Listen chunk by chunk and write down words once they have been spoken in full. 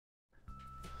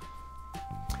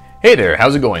Hey there,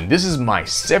 how's it going? This is my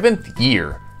 7th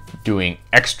year doing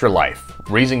Extra Life,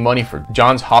 raising money for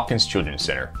Johns Hopkins Children's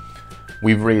Center.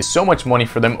 We've raised so much money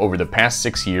for them over the past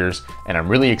 6 years, and I'm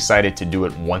really excited to do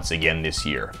it once again this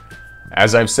year.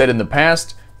 As I've said in the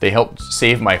past, they helped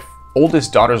save my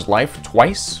oldest daughter's life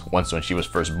twice, once when she was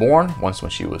first born, once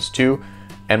when she was 2,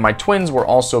 and my twins were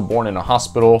also born in a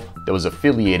hospital that was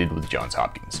affiliated with Johns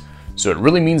Hopkins. So it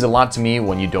really means a lot to me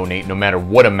when you donate, no matter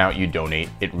what amount you donate.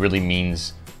 It really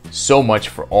means so much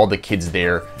for all the kids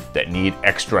there that need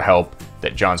extra help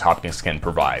that Johns Hopkins can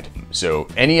provide. So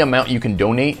any amount you can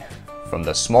donate, from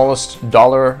the smallest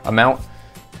dollar amount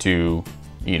to,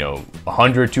 you know,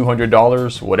 $100,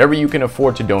 $200, whatever you can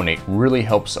afford to donate really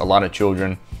helps a lot of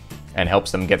children and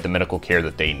helps them get the medical care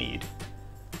that they need.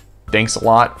 Thanks a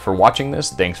lot for watching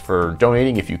this. Thanks for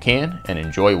donating if you can, and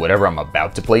enjoy whatever I'm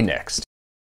about to play next.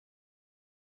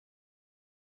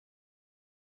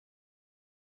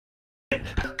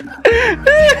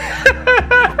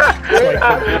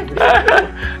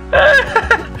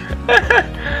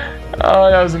 Oh,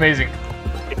 that was amazing.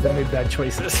 That made bad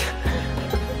choices.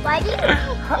 Why do you pick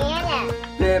Anna?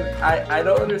 Dan, I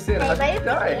don't understand. How did you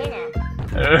die?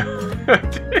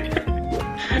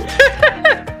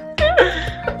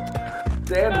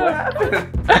 Dan, what happened?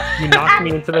 You knocked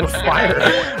me into the fire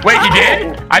Wait, you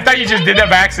did? I thought you just did that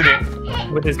by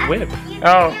accident. with his whip.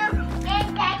 Oh.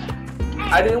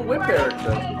 I didn't whip Eric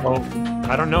though. Oh,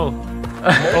 I don't know.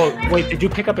 Oh, wait, did you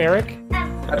pick up Eric?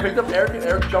 I picked up Eric and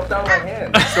Eric jumped out of my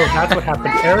hand. So that's what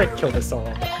happened. Eric killed us all.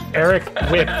 Eric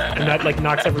whipped, and that like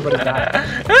knocks everybody back.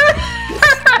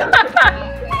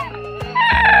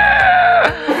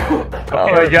 Oh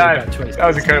my god, that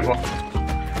was incredible.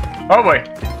 Oh boy.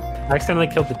 I accidentally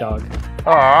killed the dog.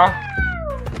 Aww.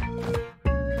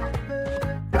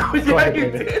 Yeah, ahead,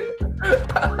 you David. did.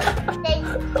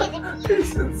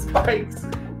 Jason Spikes.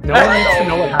 No one needs to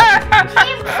know what happened.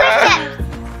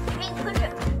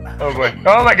 Oh boy.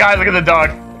 Oh my god, look at the dog.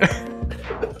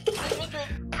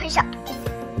 Push up.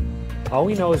 All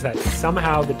we know is that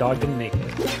somehow the dog didn't make it.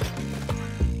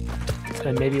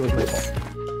 And maybe it was my fault.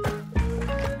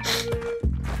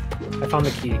 I found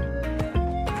the key.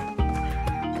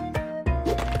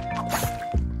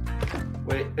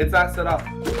 Wait, it's not set up.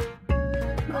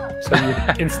 So you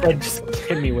instead just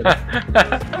hit me with it.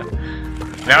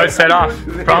 Now it's set off.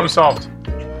 Problem solved.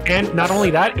 And not only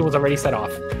that, it was already set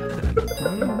off.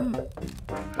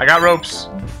 I got ropes.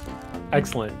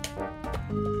 Excellent.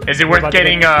 Is it worth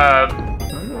getting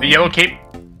the yellow cape?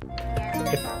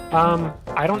 If,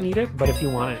 I don't need it, but if you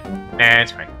want it. Nah,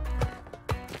 it's fine.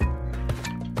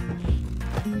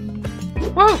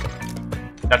 Woo!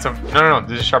 That's a no.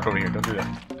 There's a sharp over here. Don't do that.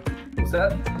 What's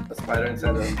that? A spider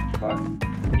inside a box?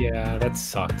 Yeah, that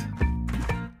sucked.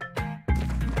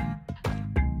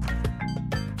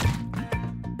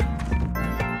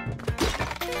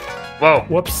 Whoa!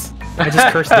 Whoops. I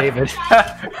just cursed David. Wait,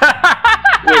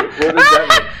 what does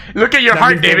that Look at your That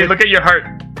heart, means David. David- Look at your heart.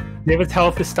 David's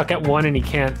health is stuck at 1 and he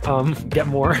can't get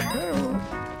more. Do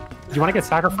you want to get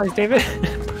sacrificed, David?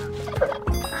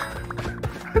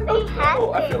 mean?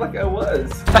 Oh, I feel like I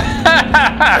was.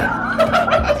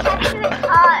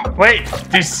 Wait,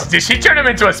 did she turn him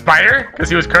into a spider because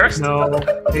he was cursed? No.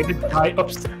 David died.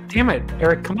 Oops. Damn it.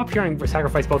 Eric, come up here and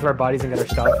sacrifice both of our bodies and get our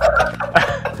stuff.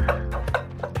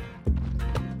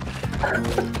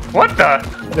 What the?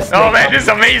 The snake. Oh man, this is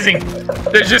amazing.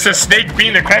 There's just a snake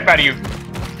beating the crap out of you.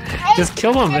 Just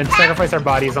kill him and sacrifice our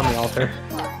bodies on the altar.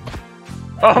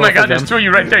 Oh my Both god, of there's them. 2 of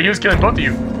you right there. He was killing both of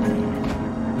you.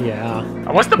 Yeah.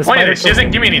 What's the The point of spider this? She doesn't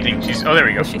kills give me anything. She's oh, there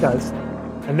we go. Yes, she does.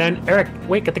 And then, Eric,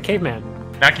 wait, get the caveman.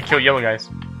 Now I can kill yellow guys.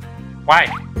 Why?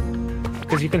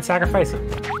 Because you can sacrifice him.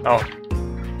 Oh,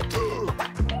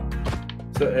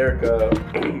 So Eric,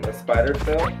 a spider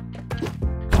fell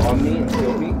on me and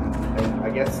killed me, and I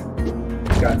guess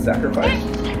got sacrificed.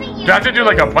 do I have to do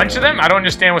like a bunch of them? I don't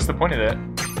understand. What's the point of that?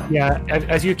 Yeah,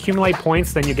 as you accumulate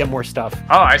points, then you get more stuff.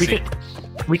 Oh, I see.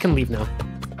 We can leave now.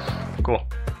 Cool.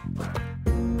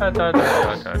 Oh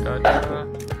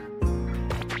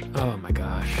my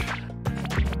gosh.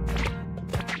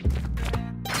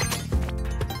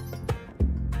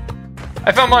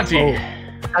 I found Monty. Oh,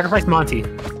 sacrifice Monty.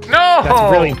 No!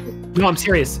 That's really... No, I'm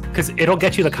serious. Because it'll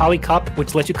get you the Kali Cup,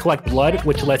 which lets you collect blood,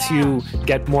 which lets you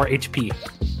get more HP.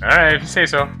 Alright, if you say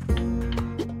so.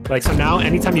 Like, so now,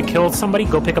 anytime you kill somebody,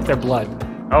 go pick up their blood.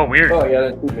 Oh, weird. Oh, yeah,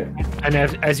 that's movement. And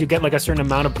as you get like a certain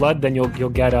amount of blood, then you'll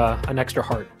get an extra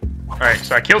heart. Alright,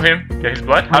 so I killed him. Get his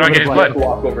blood? How do I get his blood?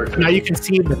 Walk over to Now you can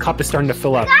see the cup is starting to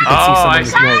fill up. You can Oh, I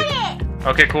see see. someone's nose.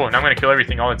 Okay, cool. Now I'm gonna kill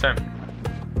everything all the time.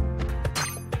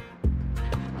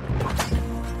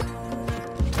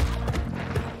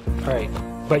 Alright.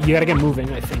 But you gotta get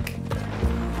moving, I think.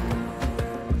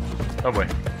 Oh boy.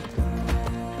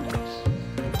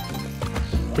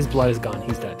 His blood is gone.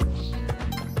 He's dead. I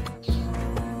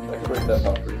can break that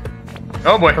top for you.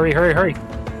 Oh boy. Hurry, hurry, hurry.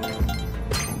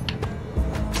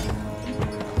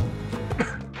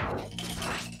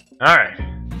 Alright.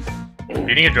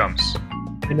 Beating of drums.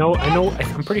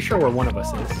 I'm pretty sure where one of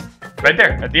us is. Right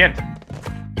there, at the end.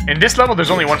 In this level,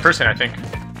 there's only one person, I think.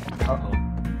 Uh-oh.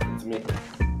 It's me.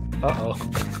 Uh-oh.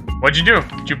 What'd you do?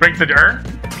 Did you break the urn?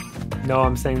 No,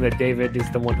 I'm saying that David is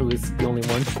the one who is the only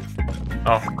one.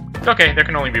 Oh. It's okay, there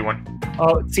can only be one.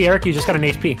 Oh, see, Eric, you just got an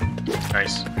HP.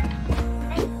 Nice.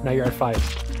 Now you're at 5.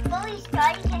 Fully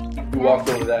started hitting the You walked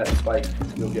over that spike,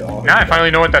 you'll get all. Now I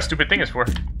finally know what that stupid thing is for.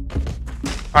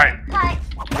 Alright, cut.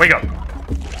 wake up.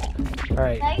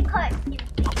 Alright, Very cut.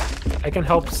 I can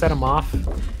help set him off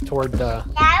toward the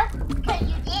Now, because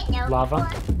you didn't know lava.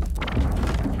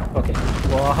 before. Okay,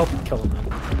 well, I'll help kill him then.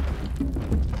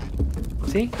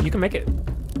 See? You can make it.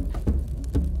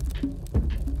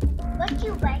 Would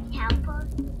you like help us?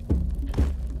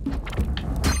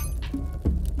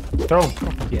 Throw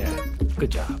him. Yeah,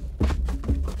 good job.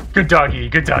 Good doggy,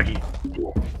 good doggy.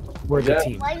 We're a good Yeah.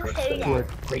 team. Why you say We're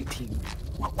that? a great team.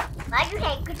 Why you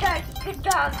say good dog, good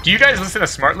dog? Do you guys listen to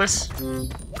Smartless? No.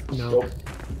 Nope.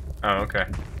 Oh, okay.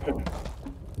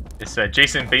 It's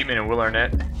Jason Bateman and Will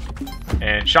Arnett.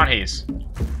 And Sean Hayes.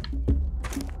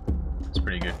 It's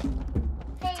pretty good.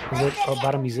 Is it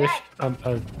about a musician,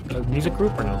 a music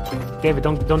group or no? David,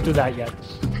 don't do that yet.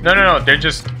 No. They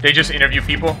just interview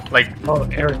people. Like, Oh,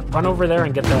 Eric, run over there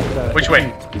and get the which way? To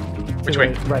Which the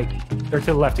way? Right. Or to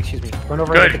the left, excuse me. Run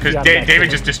over. Good, and get the because key out of that David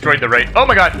cable. just destroyed the right. Oh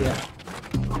my god! Yeah.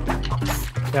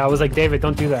 Yeah, I was like, David,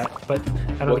 don't do that, but I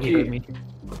don't What think he heard key? me.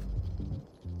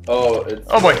 Oh, it's.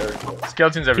 Oh boy. Eric.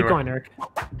 Skeletons Keep everywhere. going, Eric.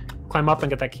 Climb up and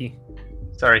get that key.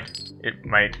 Sorry,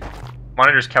 my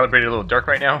monitor's calibrated a little dark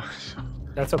right now.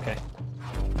 That's okay.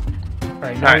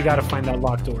 Alright, now we Alright. gotta find that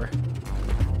locked door.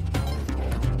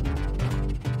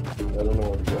 I don't know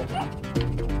where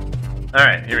to go.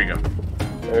 Alright, here we go.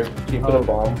 Eric, can you put Oh. a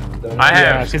bomb down I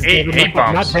there? have 'cause eight David,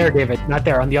 bombs. Not there, David. Not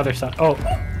there. On the other side. Oh,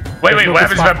 Wait, There's no what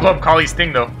happens if I spot. blow up Collie's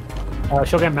thing though?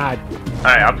 she'll get mad.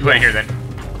 Alright, I'll put it here then.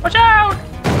 Watch out!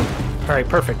 Alright,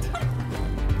 perfect.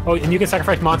 Oh, and you can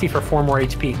sacrifice Monty for 4 more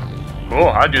HP. Cool,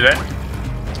 I'll do that.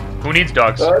 Who needs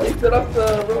dogs? He set up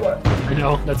the robot. I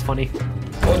know, that's funny.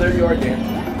 Oh, there you are, Dan.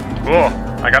 Cool,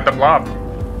 I got the blob.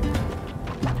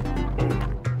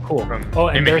 Cool. From Oh,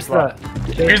 and Image there's Block.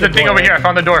 the... Here's the thing door. over here, I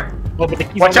found the door. Oh, but the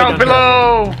key's Watch all the out way down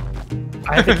below! here.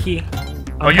 I have the key.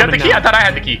 Oh, you have the key? I thought I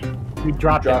had the key. You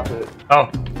dropped Drop it. it. Oh.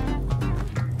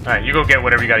 Alright, you go get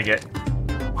whatever you gotta get.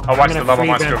 I'll watch the gonna lava freeze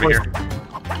monster and over here.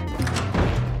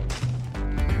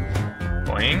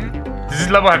 Boing. Does this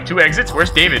level have 2 exits?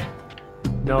 Where's David?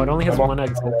 No, it only has I'm on- 1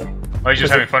 exit. Oh, he's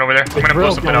just having fun over there? I'm The gonna blow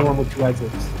drill's the something only up. one with 2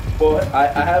 exits. Well, I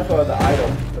have the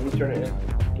item. Let me turn it in.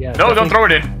 Yeah. No, don't throw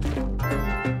it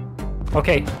in.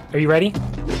 Okay, are you ready?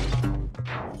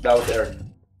 That was Eric.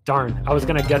 Darn, I was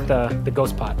gonna get the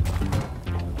ghost pot.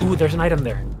 Ooh, there's an item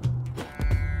there.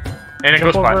 And it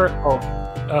Jump goes over.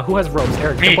 by. Oh, who has ropes?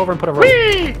 Eric, Me. jump over and put a rope.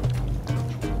 Whee!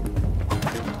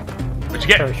 What'd you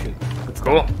get? Parachute. Let's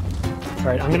go. Cool. All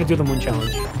right, I'm gonna do the moon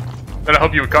challenge. That'll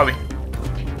help you with Kali.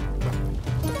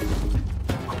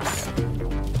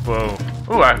 Whoa.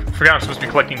 Ooh, I forgot I'm supposed to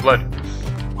be collecting blood.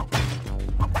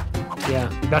 Yeah,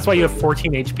 that's why you have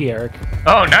 14 HP, Eric.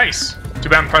 Oh, nice. Too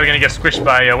bad I'm probably gonna get squished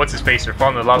by what's his face or fall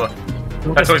in the lava.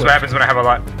 Don't That's get always what squished. happens when I have a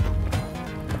lot.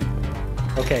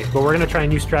 Okay, but we're gonna try a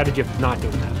new strategy of not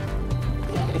doing that.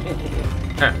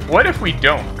 Huh. What if we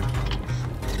don't?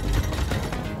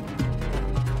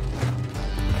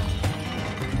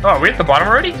 Oh, are we at the bottom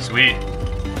already? Sweet.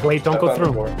 Wait, don't I go found the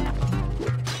through. door.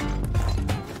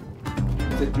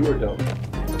 Is it do or don't?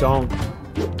 Don't.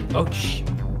 Oh, shh.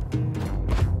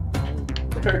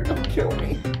 Eric, don't kill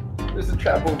me. There's a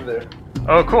trap over there.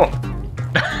 Oh, cool.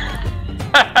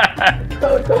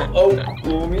 Don't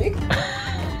fool me.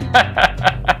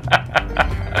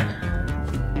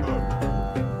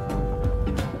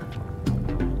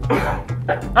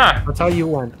 Huh. That's how you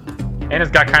won. Anna's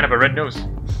got kind of a red nose.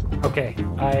 Okay,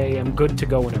 I am good to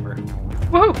go whenever.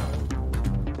 Woohoo!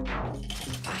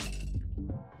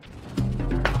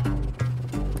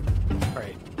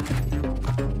 Alright.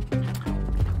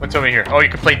 What's over here? Oh, you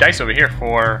can play dice over here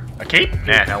for a cape?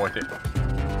 Nah, not worth it.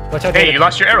 Watch out, Hey, David. you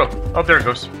lost your arrow. Oh, there it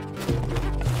goes.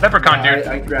 Leprechaun, dude.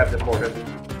 I grabbed it for him.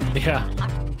 Yeah.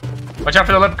 Watch out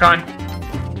for the leprechaun.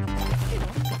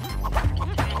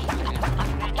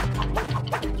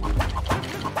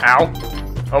 Ow.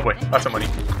 Oh boy, lots of money.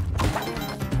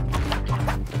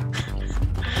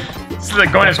 This is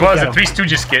like going as well as the Three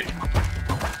Stooges skit.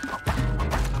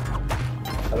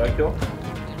 How do I kill?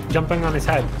 Jumping on his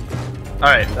head.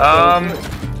 Alright,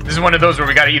 this is one of those where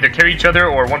we gotta either carry each other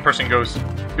or one person goes.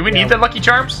 Do we need the Lucky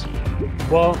Charms?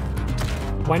 Well,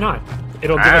 why not?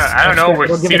 It'll give us. I don't know. We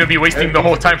seem to be wasting the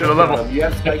whole time for the level. You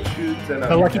have spike shoots and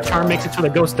the Lucky Charm makes it so the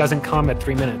ghost doesn't come at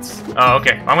 3 minutes. Oh,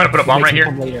 okay. I'm gonna put a bomb right here.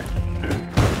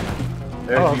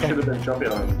 You should have been jumping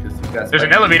on him because you got. There's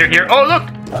an elevator here. Oh, look!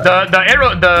 The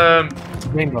arrow, the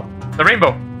rainbow. The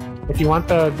rainbow. If you want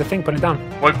the thing, put it down.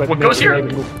 What goes here?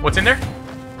 What's in there?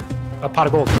 A pot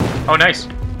of gold. Oh, nice.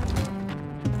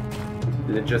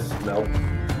 Did it just melt?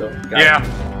 Nope, yeah.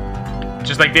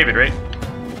 Just like David, right?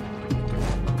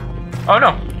 Oh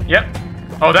no. Yep.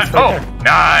 Oh, that. Right there.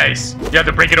 Nice. You have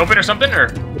to break it open or something,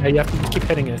 or? Yeah, you have to just keep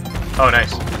hitting it. Oh,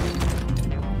 nice.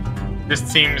 This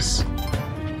seems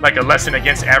like a lesson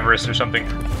against avarice or something.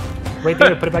 Right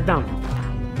there. Put it back down.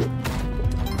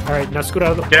 All right, now scoot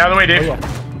out of the. Get out of the way, Dave. Oh, yeah.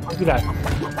 Don't do that.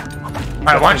 All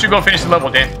right, why don't you go finish the level,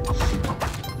 Dan?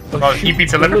 Oh, he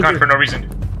beats a leprechaun for no reason.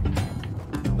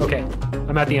 Okay,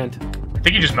 I'm at the end. I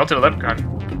think you just melted a leprechaun.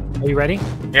 Are you ready?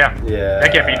 Yeah. Yeah.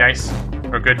 That can't be nice.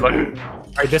 Or good luck.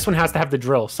 All right, this one has to have the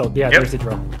drill. So yeah, there's the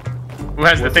drill. Who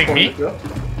has the thing? Me?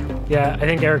 Yeah, I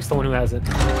think Eric's the one who has it.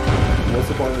 What's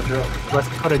the point of the drill? Let's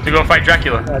cut it. To go fight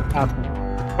Dracula.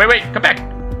 Wait, come back.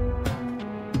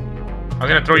 I was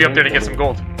gonna throw you up there to get some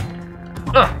gold.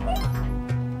 Oh,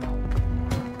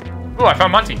 I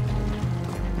found Monty.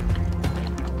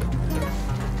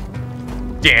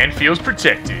 Dan feels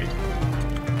protected.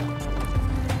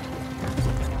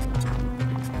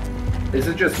 Is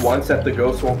it just once that the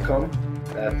ghost won't come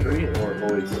at 3, or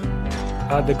always?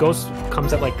 The ghost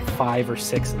comes at like 5 or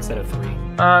 6 instead of 3.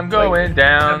 I'm going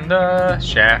down the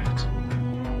shaft.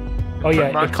 Oh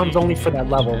yeah, it comes only for that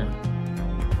level.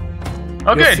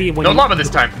 Oh good, no lava this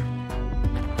time.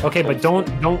 Okay, but don't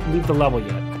leave the level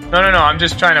yet. No, I'm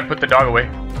just trying to put the dog away.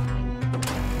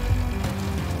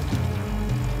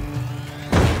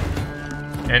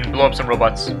 And blow up some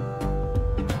robots.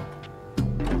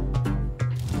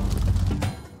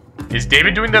 Is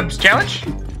David doing the challenge?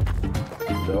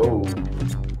 No.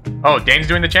 Oh, Dane's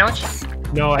doing the challenge?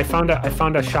 No, I found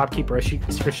a shopkeeper, a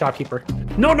secret shopkeeper.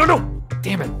 No!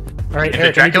 Damn it! All right,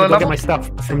 Eric, Dracula I need you to go level? get my stuff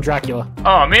from Dracula.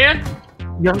 Oh man!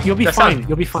 You'll be fine.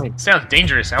 You'll be fine. Sounds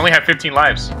dangerous. I only have 15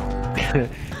 lives.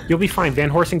 You'll be fine. Van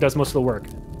Horsing does most of the work.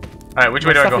 All right, which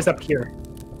way do I go? Stuff is up here.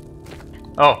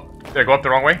 Oh, did I go up the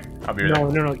wrong way? I'll be right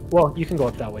there. No. Well, you can go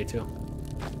up that way too.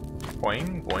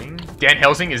 Boing, boing. Dan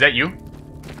Helsing, is that you?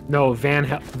 No, Van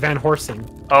Horsing.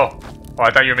 Oh, I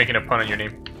thought you were making a pun on your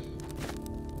name.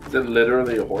 Is it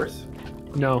literally a horse?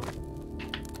 No.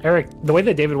 Eric, the way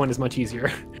that David went is much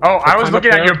easier. Oh, I was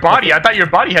looking at your body. I thought your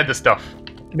body had the stuff.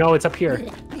 No, it's up here.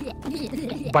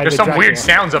 There's some weird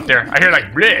sounds up there. I hear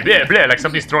like bleh, bleh, bleh, like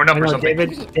something's throwing up or something.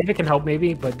 David can help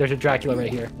maybe, but there's a Dracula right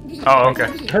here. Oh,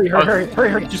 okay.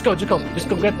 Hurry. Just go get my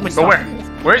stuff. Go where?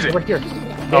 Where is it? Over here.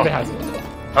 David has it.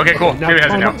 Okay, cool. Now, David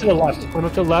has it now. Climb up to the left. Climb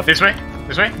up to the left. This way?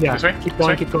 This way? Yeah. This way? Keep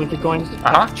going.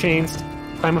 Uh-huh. Chains.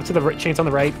 Climb up to the chains on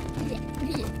the right.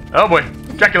 Oh boy.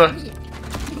 Dracula.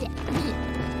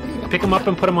 Pick him up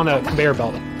and put him on the conveyor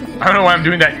belt. I don't know why I'm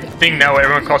doing that thing now where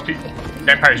everyone calls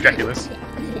vampires Draculas.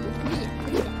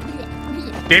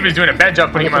 David's doing a bad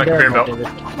job putting him on the conveyor belt.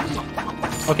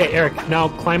 Okay, Eric, now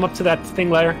climb up to that thing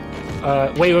ladder.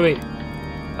 Wait.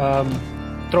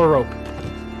 Throw a rope.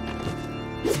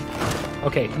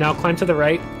 Okay, now climb to the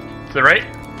right. To the right?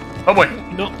 Oh boy.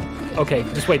 No. Okay,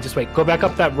 just wait. Go back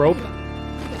up that rope.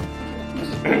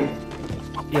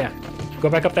 Yeah. Go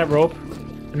back up that rope.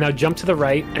 And now jump to the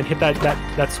right and hit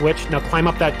that switch. Now climb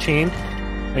up that chain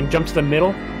and jump to the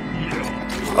middle.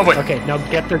 Oh boy. Okay, now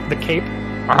get the cape.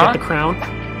 Get the crown.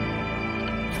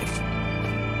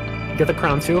 Get the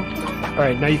crown too.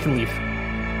 Alright, now you can leave.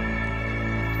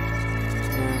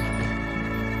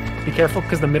 Be careful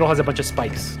because the middle has a bunch of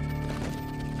spikes.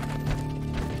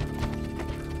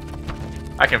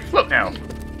 I can float now.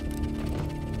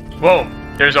 Whoa,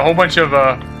 there's a whole bunch of,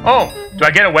 oh, do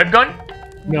I get a web gun?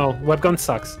 No, web gun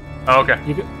sucks. Oh, okay.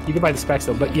 You can buy the specs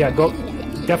though, but yeah, go,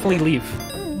 definitely leave.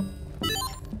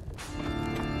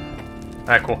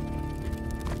 Alright, cool.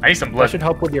 I need some blood. That should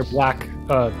help with your black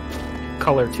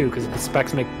color too, because the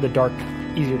specs make the dark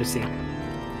easier to see.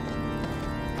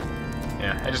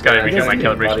 Yeah, I just gotta redo my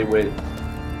calibration.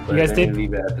 You guys did?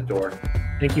 Leave it at the door.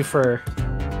 Thank you for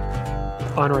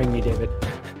honoring me, David.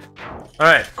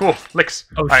 Alright, cool. Licks.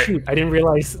 Oh shoot, I didn't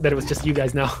realize that it was just you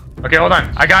guys now. Okay, hold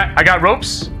on. I got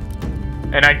ropes.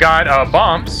 And I got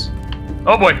bombs.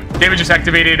 Oh boy, David just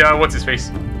activated what's his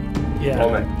face? Yeah.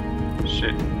 Hold on.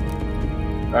 Shit.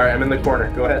 Alright, I'm in the corner.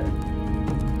 Go ahead.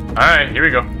 Alright, here we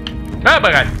go. Oh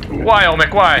my god. Why, oh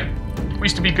Mick, why? We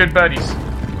used to be good buddies.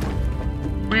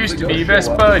 We used to be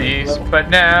best buddies, but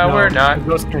now No, we're not. The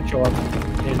ghost can't show up.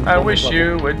 I wish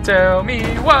you would tell me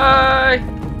why.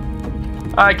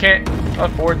 I can't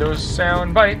afford those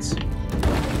sound bites.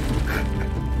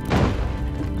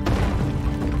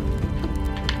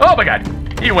 Oh my god.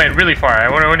 He went really far. I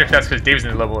wonder if that's because Dave's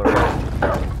in the level or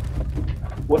what.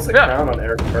 What's the crown on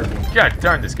Eric Perkins? God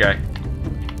darn this guy.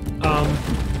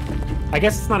 I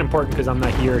guess it's not important because I'm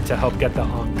not here to help get the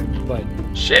Ankh, but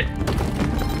Shit.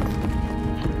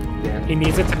 Yeah. he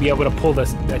needs it to be able to pull the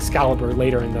Excalibur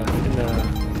later in the.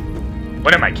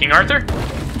 What am I, King Arthur?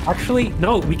 Actually,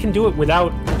 no, we can do it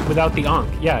without the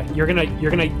Ankh. Yeah,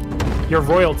 you're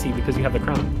royalty because you have the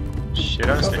crown. Shit,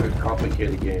 I Sounds like a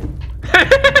complicated game.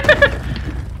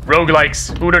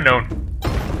 Roguelikes. Who'd have known?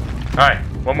 Alright,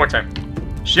 one more time.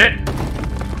 Shit.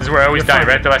 This is where I always You're die, fine.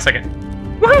 right at the last second.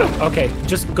 Woohoo! Okay,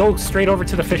 just go straight over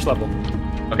to the fish level.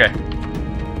 Okay.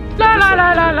 La la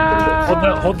la la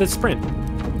la. Hold the sprint.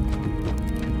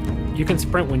 You can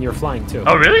sprint when you're flying too.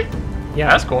 Oh, really? yeah.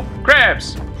 That's cool.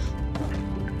 Crabs.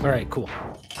 All right, cool.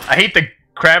 I hate the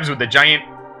crabs with the giant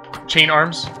chain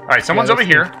arms. Alright, someone's Yeah, over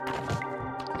that's here.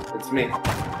 It's me.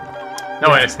 No,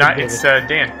 Yeah, it's not. David. It's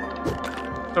Dan.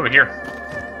 It's over here.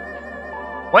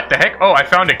 What the heck? Oh, I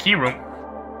found a key room.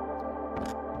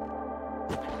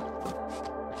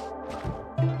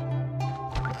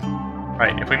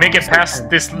 Alright, if we make it past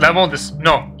this level, this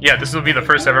will be the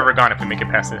first I've ever gone if we make it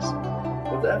past this.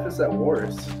 What the F is that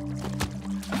Wars?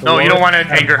 No, you don't want to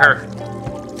anger her.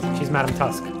 She's Madame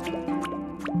Tusk.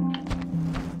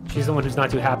 She's the one who's not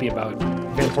too happy about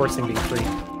Van Horsing being free.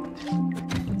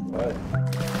 What?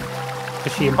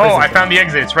 'Cause she Oh, imprisons I him. found the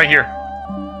exit. It's right here.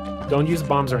 Don't use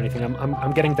bombs or anything.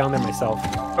 I'm getting down there myself.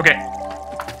 Okay.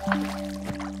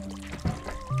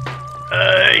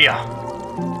 Yeah.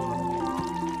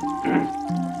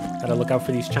 Gotta look out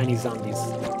for these Chinese zombies.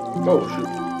 Oh,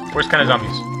 shoot. Worst kind of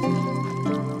zombies.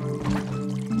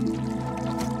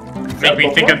 Make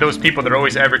me think of those people that are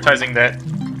always advertising that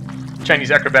Chinese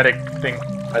acrobatic thing.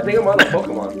 I think I'm on a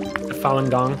Pokemon. The Falun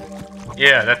Gong.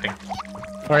 Yeah, that thing.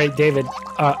 All right, David.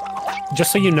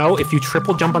 Just so you know, if you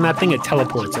triple jump on that thing, it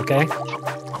teleports. Okay.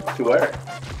 To where?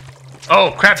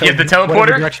 Oh, crap, you have the Whatever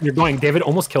teleporter? direction you're going, David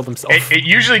almost killed himself. It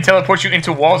usually teleports you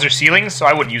into walls or ceilings, so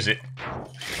I would use it.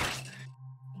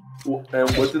 And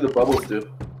what do the bubbles do?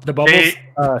 The bubbles They-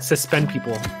 suspend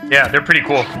people. Yeah, they're pretty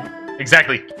cool.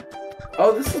 Exactly.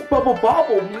 Oh, this is Bubble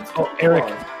Bobble. Oh, Eric.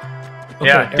 Pokemon. Okay,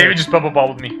 Yeah, Eric, David just bubble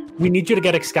ball with me. we need you to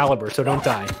get Excalibur, so don't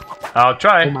die. I'll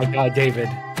try. Oh my God, David.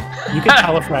 You can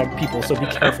telefrag people, so be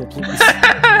careful, please.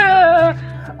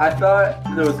 I thought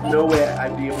there was no way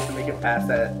I'd be able to make it past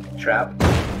that trap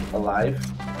alive.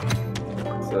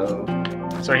 So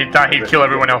So he thought he'd kill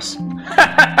everyone else.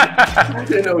 I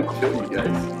didn't know it would kill you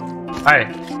guys. Alright.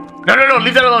 No,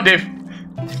 leave that alone, Dave.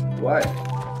 Why?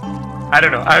 I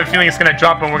don't know. I have a feeling it's gonna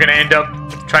drop and we're gonna end up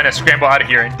trying to scramble out of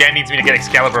here. And Dan needs me to get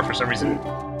Excalibur for some reason.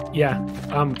 Yeah.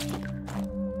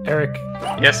 Eric,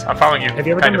 Yes, I'm following you. have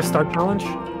you ever kind done of. the Start Challenge?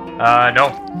 No.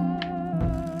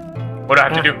 What do I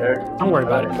have to do? Eric, Don't worry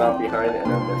about I'm it. not behind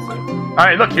and I'm missing.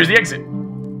 Alright, look, here's the exit.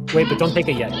 Wait, but don't take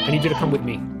it yet. I need you to come with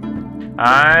me.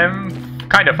 I'm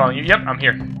kind of following you. Yep, I'm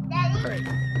here. All right.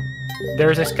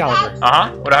 There's Excalibur.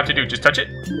 Uh-huh. What do I have to do? Just touch it?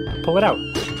 Pull it out.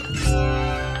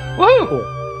 Woohoo!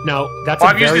 Cool. Now, that's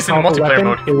Well, a I've used very this in powerful multiplayer weapon.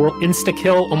 mode. It will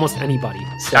insta-kill almost anybody.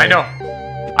 So, I know.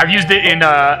 I've used it in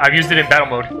battle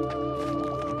mode.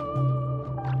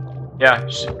 Yeah.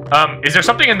 Is there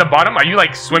something in the bottom? Are you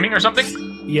like swimming or something?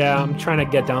 Yeah, I'm trying to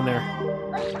get down there.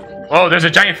 Oh, there's a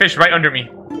giant fish right under me.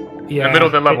 Yeah, In the middle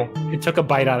of the level. It took a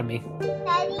bite out of me.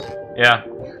 Daddy, Yeah.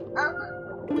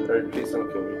 Eric, please don't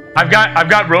kill me. I've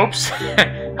got ropes.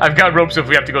 I've got ropes if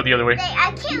we have to go the other way.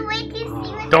 I can't wait to see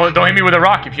what Don't hit me with a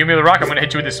rock. If you hit me with a rock, I'm gonna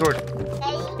hit you with this sword.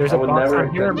 Daddy. There's I a would box never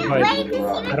on here, get- but Wait to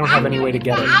see I don't have any way to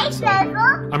get it. ice So. level.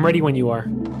 I'm ready when you are.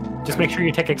 Just make sure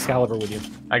you take Excalibur with you.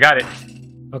 I got it.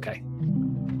 Okay.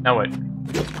 Now what?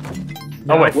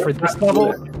 Now, wait. for this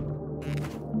level,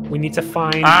 we need to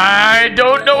find... I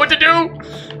don't know what to do.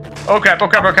 Oh crap! Oh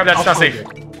crap! Oh crap! That's I'll not find safe.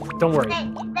 it. Don't worry.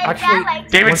 They Actually, like,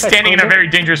 David's Once I standing in a find it- very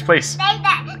dangerous place.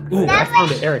 Ooh, I found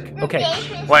it, Eric. Okay.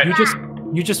 What? You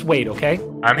just wait, okay?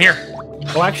 I'm here.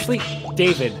 Oh, actually,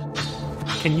 David,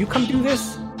 can you come do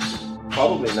this?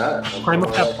 Probably not. Climb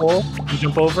up that pole and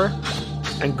jump over,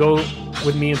 and go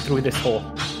with me and through this hole.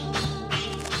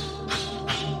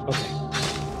 Okay.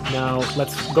 Now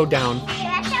let's go down.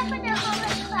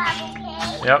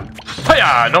 Yep.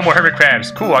 Hiya! No more hermit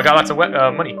crabs. Cool. I got lots of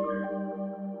money.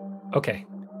 Okay.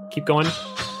 Keep going. What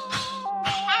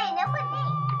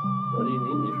do you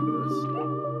need me for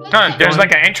this? Huh, there's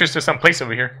like an entrance to some place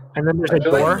over here. And then there's a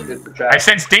door. I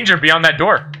sense danger beyond that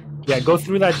door. Yeah, go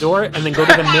through that door and then go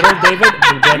to the middle, David,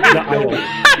 and get the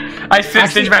idol. I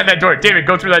sense danger behind that door. David,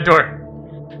 go through that door.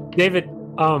 David,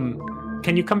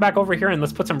 can you come back over here and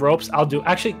let's put some ropes?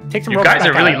 Actually, take some ropes. You guys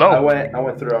are really low. I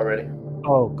went through already.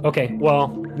 Oh, okay. Well,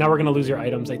 now we're gonna lose your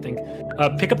items, I think.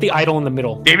 Pick up the idol in the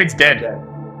middle. David's dead.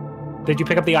 Okay. Did you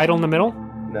pick up the idol in the middle?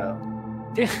 No.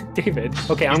 David.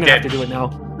 Okay, I'm gonna dead. have to do it now.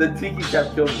 The tiki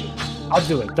cap killed me. I'll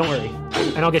do it. Don't worry,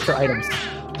 and I'll get your items.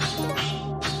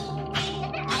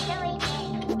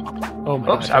 Oh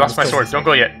my Oops, God, I lost my sword. Don't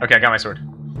go yet. Okay, I got my sword.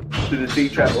 Did the tiki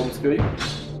trap almost kill you?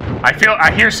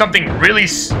 I hear something really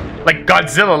like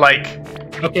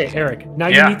Godzilla-like. Okay, Eric. Now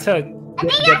you need to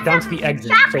get down to the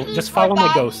exit. So just follow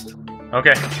my ghost.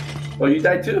 Okay. Oh, you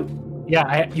died too?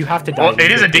 Yeah, you have to die. Well,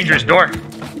 it is a dangerous door.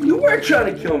 You were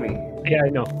trying to kill me. Yeah, I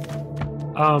know.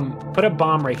 Put a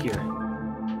bomb right here.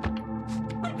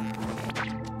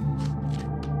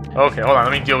 Okay, hold on.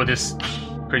 Let me deal with this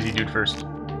crazy dude first.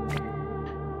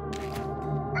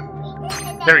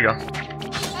 There we go.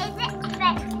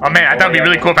 Oh man, I thought it'd be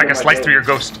really cool if I could slice through your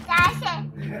ghost.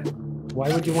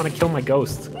 Why would you want to kill my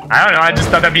ghost? I don't know. I just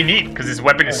thought that'd be neat because this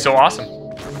weapon is so awesome.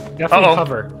 Definitely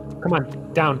cover. Come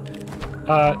on, down.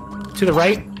 To the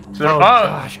right. Oh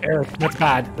gosh, Eric, that's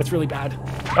bad. That's really bad.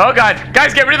 Oh god,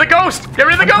 guys, get rid of the ghost! Get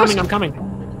rid of the ghost! I'm coming.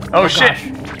 Oh shit! Gosh.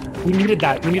 We needed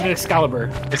that. We needed Excalibur.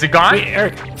 Is it gone? Wait,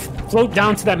 Eric, float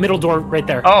down to that middle door right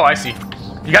there. Oh, I see.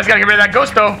 You guys gotta get rid of that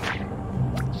ghost though.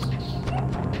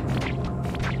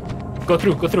 Go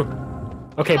through.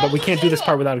 Okay, but we can't do this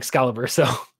part without Excalibur. So.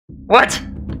 What?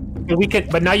 We can,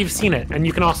 but now you've seen it, and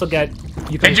you can also get.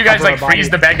 Did you guys like freeze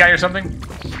the bad guy or something?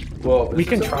 Well, we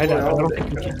can try that. I don't think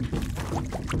we can.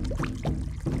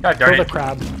 God darn Kill it! the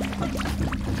crab.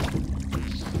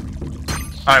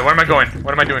 All right, where am I going?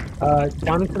 What am I doing?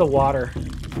 Down into the water.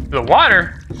 The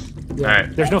water? Yeah. All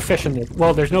right. There's no fish in this.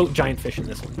 Well, there's no giant fish in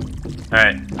this one. All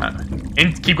right.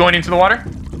 Keep going into the water?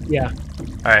 Yeah.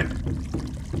 All right.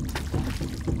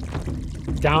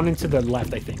 Down into the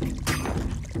left, I think.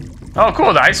 Oh,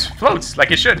 cool. The ice floats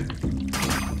like it should.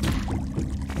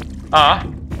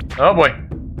 Oh boy.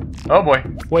 Oh boy.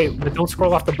 Wait, but don't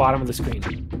scroll off the bottom of the screen.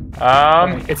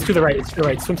 Okay. It's to the right. It's to the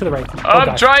right. Swim to the right.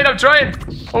 I'm trying.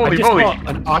 Holy moly. I just saw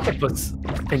an octopus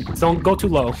thing. Don't go too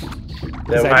low.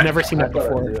 Because I've never seen that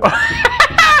before.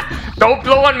 Don't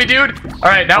blow on me, dude. All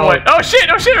right, now what? Oh shit!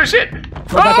 Oh shit!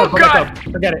 Oh god!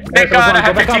 Forget it. Thank God I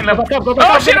have 15 levels.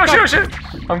 Oh shit!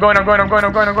 I'm going.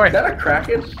 Is that a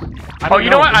kraken? Oh, you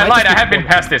know what? I lied. I have been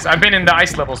past this. I've been in the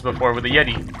ice levels before with the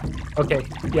Yeti. Okay.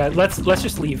 Yeah. Let's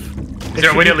just leave. Is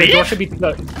there a way to leave? The door should be to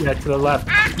the left.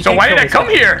 So why did I come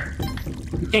here?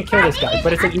 You can't kill this guy,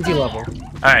 but it's an easy level.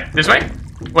 All right, this way.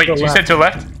 Wait, you said to the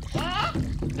left?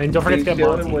 And don't forget to get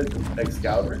kill him Monty. with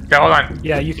Excalibur. Okay, hold on.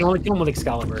 Yeah, you can only kill him with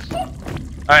Excalibur. All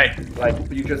right.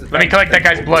 Like you just. Let me collect that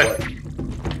guy's blood.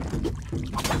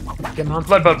 Get Monty.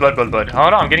 Blood.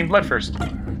 Hold on, I'm getting blood first.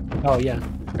 Oh yeah.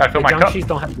 Gotta fill my Giant cup. cheese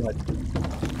don't have blood.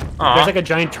 Aww. There's like a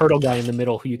giant turtle guy in the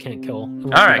middle who you can't kill.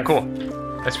 All right, cool.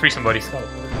 Let's free somebody.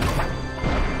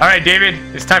 All right, David,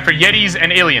 it's time for Yetis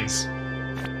and aliens.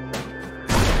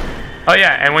 Oh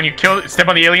yeah, and when you step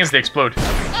on the aliens, they explode.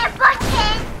 And buttons.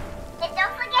 And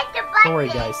don't forget the buttons. Don't worry,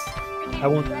 guys. I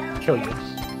won't kill you.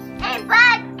 And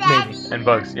bugs, Daddy. And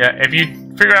bugs. Yeah, if you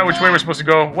figure out which way we're supposed to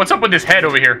go. What's up with this head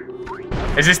over here?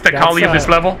 Is this the Kali of this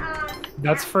level?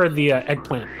 That's for the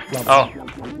eggplant level.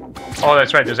 Oh,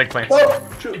 that's right. There's eggplants. Oh,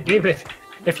 David,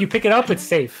 if you pick it up, it's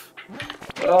safe.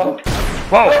 oh.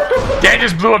 Whoa! Dan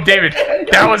just blew up David.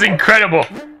 That was incredible.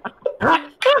 All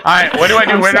right, what do I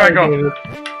do? Where do I go? David.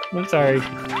 I'm sorry.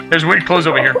 There's weird clothes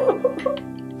over here.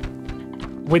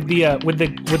 With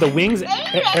the wings,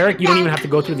 Eric, you don't even have to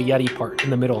go through the Yeti part in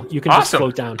the middle. You can just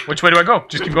float down. Which way do I go?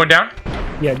 Just keep going down?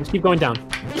 Yeah, just keep going down.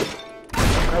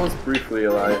 I was briefly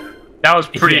alive. That was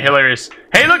pretty hilarious.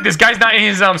 Hey, look, this guy's not in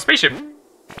his spaceship.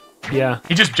 Yeah.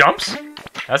 He just jumps?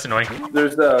 That's annoying.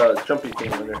 There's the jumpy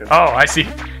thing under him. Oh, I see.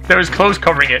 There was clothes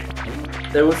covering it.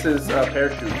 It was his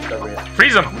parachute covering it.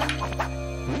 Freeze him!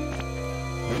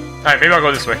 Alright, maybe I'll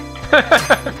go this way.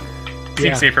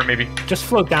 Seems safer, maybe. Just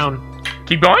float down.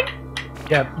 Keep going?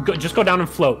 Yeah, just go down and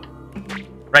float.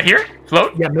 Right here?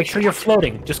 Float? Yeah, make sure you're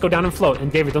floating. Just go down and float.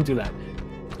 And David, don't do that.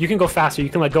 You can go faster. You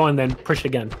can let go and then push it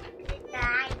again.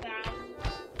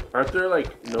 Aren't there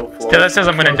like no floor? Still, that says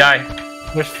I'm gonna die.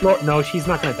 There's float. No, she's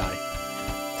not gonna die.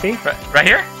 See? Right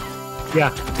here?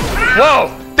 Yeah. Whoa!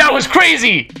 That was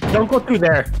crazy! Don't go through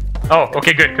there. Oh,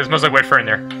 okay, good, because it smells like wet fur in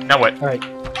there. Now what? All right.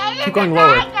 Keep going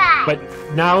lower. But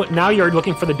now you're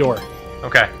looking for the door.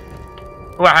 Okay.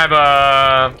 Oh, I have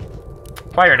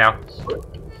fire now.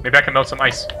 Maybe I can melt some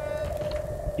ice.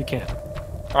 You can't.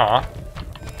 Aw.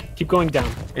 Keep going down.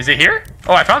 Is it here?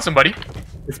 Oh, I found somebody.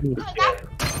 It's me. That's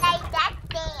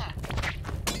Dan.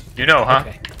 You know, huh?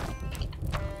 Okay.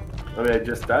 I mean, I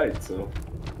just died, so.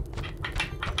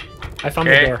 I found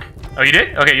the door. Oh, you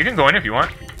did? Okay, you can go in if you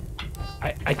want.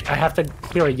 I have to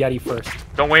clear a Yeti first.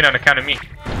 Don't wait on account of me.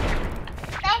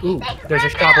 Ooh, there's a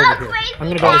shop over here. I'm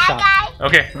gonna go to the shop.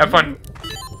 Okay, have fun.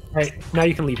 Alright, now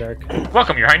you can leave, Eric.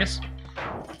 Welcome, Your Highness.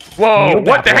 Whoa, Kneel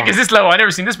what the back heck is this level? I've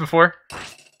never seen this before.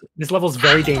 This level's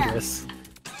very dangerous.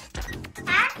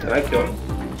 Can I kill him?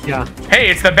 Yeah. Hey,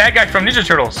 it's the bad guy from Ninja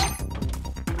Turtles.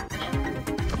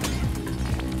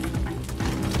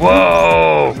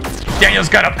 Whoa! Daniel's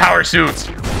got a power suit.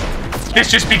 This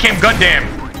just became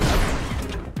Gundam.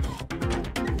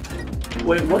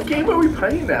 Wait, what game are we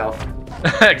playing now?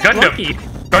 Gundam. Lucky.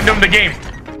 Gundam the game.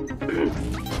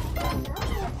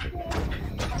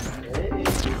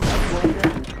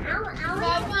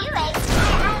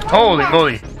 Holy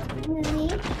moly.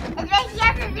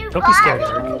 Don't be scared,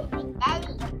 Eric.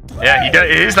 Yeah, he does.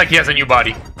 It is like he has a new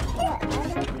body.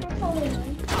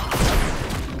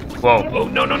 Whoa. Oh,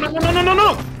 no, no, no, no, no, no, no,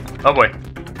 no! Oh boy.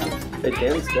 Hey,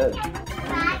 Dan's dead.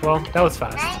 Well, that was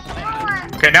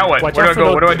fast. Okay, now what? Watch Where do I out for go?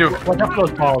 those- What do I do? Watch out for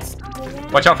those balls.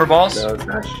 Watch out for balls. No, it's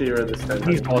not Shira this time.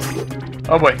 These balls.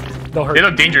 Oh boy. They'll hurt. They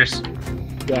look dangerous.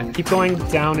 Yeah, keep going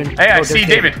down and... Hey, I oh, see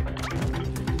there's David.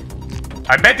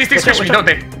 I bet these things Watch fish out,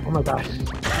 me, watch don't they? Oh my gosh.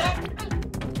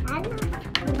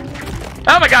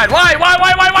 Oh my god, why?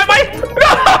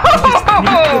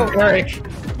 No! Eric.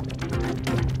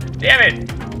 Damn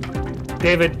it.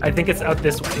 David, I think it's out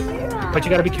this way. But you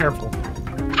gotta be careful.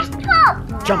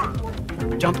 Jump.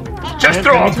 Jump. Just And-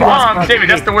 throw and a if you want- bomb, David.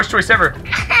 That's the worst choice ever.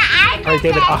 Alright,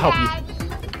 David, I'll help you.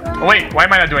 Oh, wait, why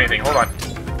am I not doing anything? Hold on.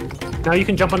 Now you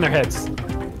can jump on their heads.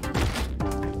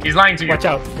 He's lying to you. Watch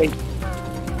out. Wait.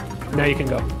 Now you can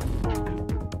go.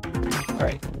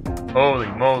 Alright. Holy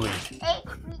moly.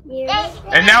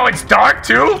 And now it's dark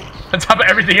too? On top of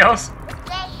everything else?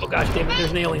 Oh gosh, David,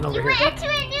 there's an alien over here. Get to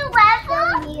a new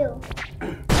level.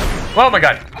 Oh my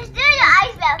god. Let's do the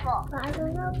ice level.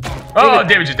 Oh,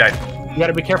 David just died. You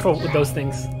gotta be careful with those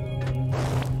things.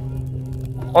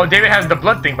 Oh, David has the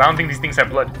blood thing, but I don't think these things have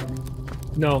blood.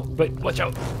 No, but watch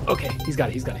out. Okay, he's got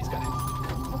it, he's got it, he's got it.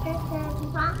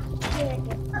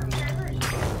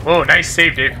 Whoa, nice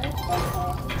save, Dave.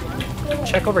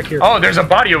 Check over here. Oh, there's a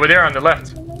body over there on the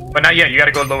left. But not yet, you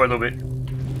gotta go lower a little bit.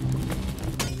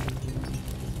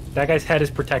 That guy's head is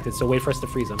protected, so wait for us to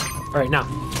freeze him. Alright, now.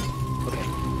 Okay.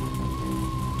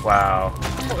 Wow.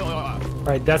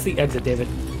 Alright, that's the exit, David.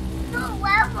 Do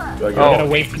I You go? Oh. gotta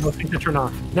wait for those things to turn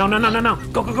off. No, no, no, no, no.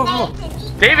 Go, go, go, go, go.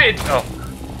 David! Oh.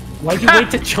 Why'd you wait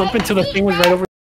to jump until the thing was right over